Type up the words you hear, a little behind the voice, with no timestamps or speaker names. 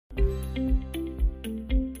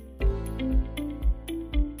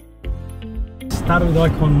started with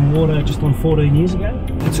Icon Water just on 14 years ago.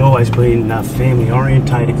 It's always been family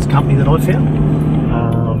orientated. It's a company that I found.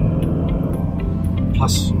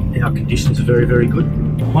 Plus, our conditions are very, very good.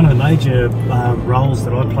 One of the major roles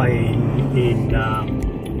that I play in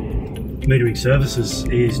metering services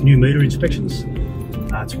is new meter inspections.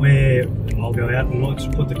 It's where I'll go out and look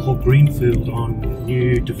what they call greenfield on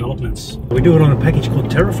new developments. We do it on a package called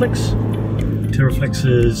TerraFlex.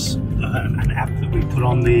 TerraFlex is an app that we put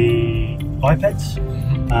on the iPads.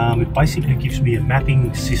 It basically gives me a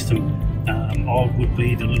mapping system. I would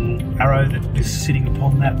be the little arrow that is sitting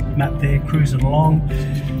upon that map there, cruising along.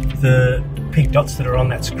 The pink dots that are on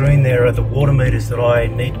that screen there are the water meters that I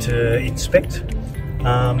need to inspect.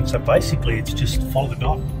 So basically it's just follow the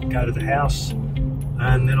dot, go to the house,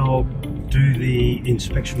 and then I'll do the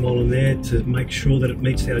inspection while I'm there to make sure that it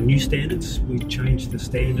meets our new standards. We changed the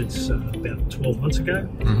standards about 12 months ago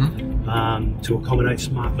to accommodate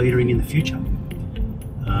smart metering in the future.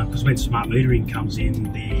 Because when smart metering comes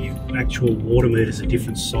in, the actual water meters are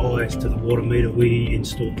different size to the water meter we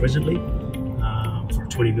install presently for a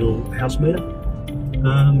 20mm house meter.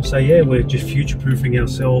 So yeah, we're just future-proofing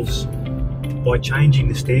ourselves by changing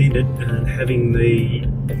the standard and having the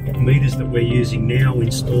meters that we're using now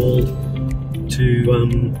installed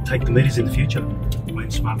to take the meters in the future when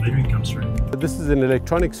smart metering comes through. This is an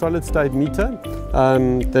electronic solid-state meter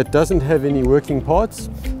that doesn't have any working parts.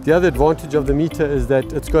 The other advantage of the meter is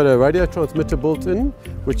that it's got a radio transmitter built in,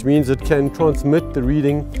 which means it can transmit the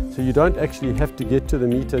reading, so you don't actually have to get to the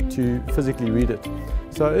meter to physically read it.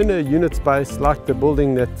 So in a unit space like the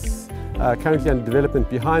building that's currently under development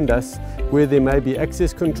behind us, where there may be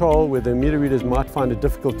access control, where the meter readers might find it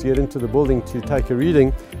difficult to get into the building to take a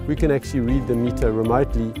reading, we can actually read the meter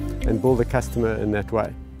remotely and bill the customer in that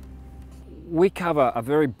way. We cover a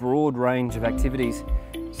very broad range of activities,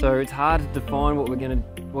 so it's hard to define what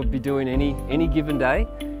we'll be doing any given day.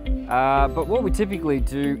 But what we typically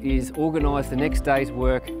do is organise the next day's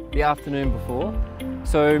work the afternoon before.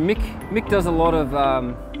 So Mick does a lot of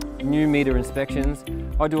new meter inspections.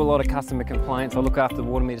 I do a lot of customer complaints. I look after the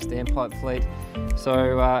water meter standpipe fleet.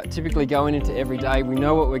 So typically going into every day, we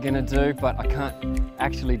know what we're going to do, but I can't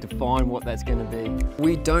actually define what that's going to be.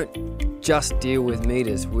 We don't just deal with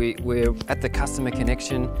meters. We're at the customer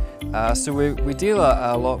connection. So we deal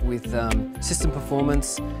a lot with system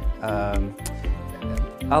performance, other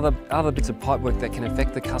bits of pipework that can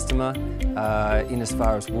affect the customer in as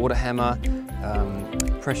far as water hammer,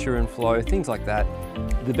 pressure and flow, things like that.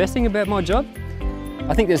 The best thing about my job,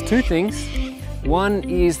 I think there's two things. One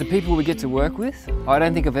is the people we get to work with. I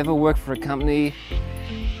don't think I've ever worked for a company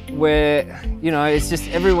where, you know, it's just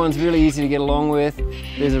everyone's really easy to get along with.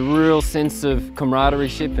 There's a real sense of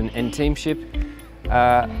camaraderie-ship and teamship.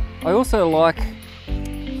 I also like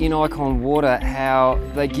in Icon Water how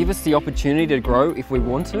they give us the opportunity to grow if we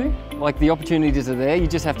want to. Like, the opportunities are there, you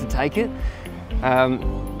just have to take it.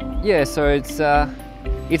 Yeah, so it's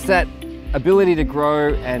that ability to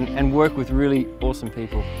grow and work with really awesome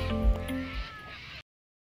people.